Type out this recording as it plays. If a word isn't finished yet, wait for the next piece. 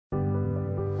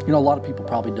You know, a lot of people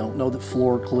probably don't know that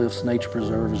Floracliff Nature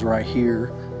Preserve is right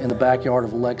here in the backyard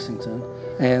of Lexington,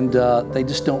 and they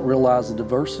just don't realize the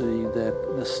diversity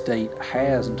that the state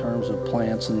has in terms of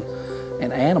plants and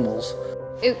animals.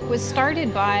 It was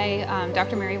started by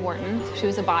Dr. Mary Wharton. She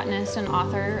was a botanist and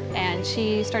author, and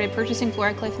she started purchasing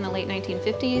Floracliff in the late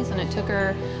 1950s, and it took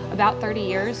her about 30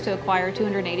 years to acquire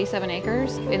 287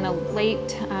 acres. In the late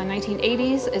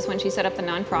 1980s is when she set up the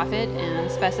nonprofit and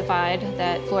specified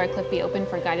that Floracliff be open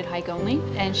for guided hike only,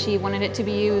 and she wanted it to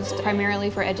be used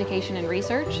primarily for education and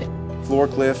research.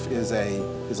 Floracliff is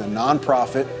a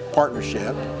nonprofit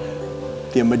partnership.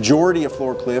 The majority of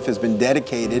Floracliff has been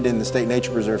dedicated in the state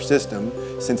nature preserve system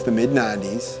since the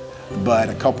mid-90s, but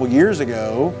a couple years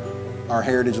ago, our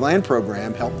Heritage Land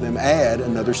Program helped them add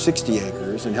another 60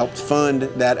 acres and helped fund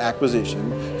that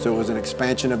acquisition, so it was an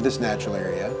expansion of this natural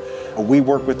area. We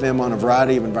work with them on a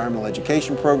variety of environmental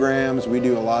education programs. We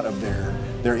do a lot of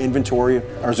their inventory.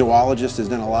 Our zoologist has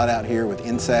done a lot out here with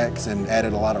insects and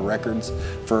added a lot of records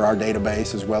for our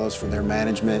database as well as for their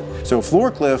management. So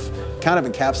Floracliff kind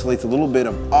of encapsulates a little bit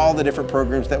of all the different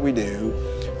programs that we do,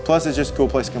 plus it's just a cool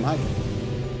place to come hiking.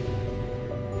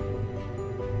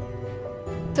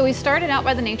 So we started out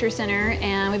by the Nature Center,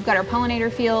 and we've got our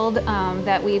pollinator field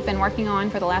that we've been working on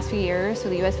for the last few years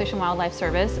with the U.S. Fish and Wildlife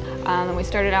Service. And we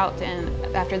started out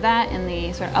after that in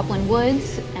the sort of upland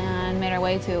woods and made our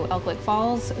way to Elk Lick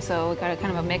Falls. So we got a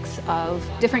kind of a mix of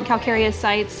different calcareous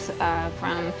sites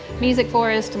from mesic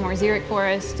forest to more xeric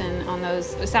forest, and on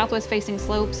those southwest facing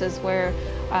slopes is where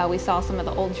we saw some of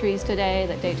the old trees today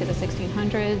that date to the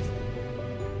 1600s.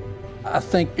 I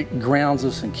think it grounds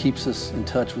us and keeps us in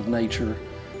touch with nature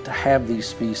to have these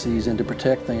species and to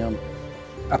protect them.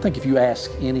 I think if you ask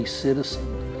any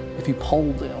citizen, if you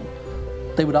polled them,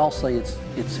 they would all say it's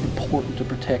important to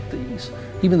protect these,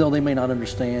 even though they may not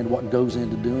understand what goes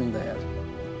into doing that.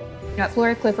 At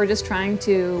Floracliff, we're just trying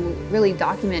to really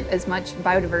document as much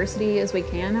biodiversity as we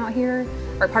can out here.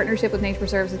 Our partnership with Nature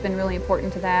Preserves has been really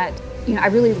important to that. You know, I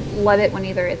really love it when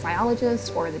either it's biologists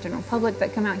or the general public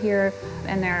that come out here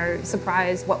and they're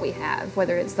surprised what we have,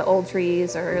 whether it's the old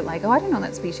trees or like, oh, I didn't know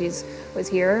that species was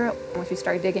here. Once you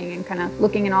start digging and kind of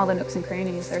looking in all the nooks and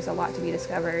crannies, there's a lot to be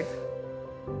discovered.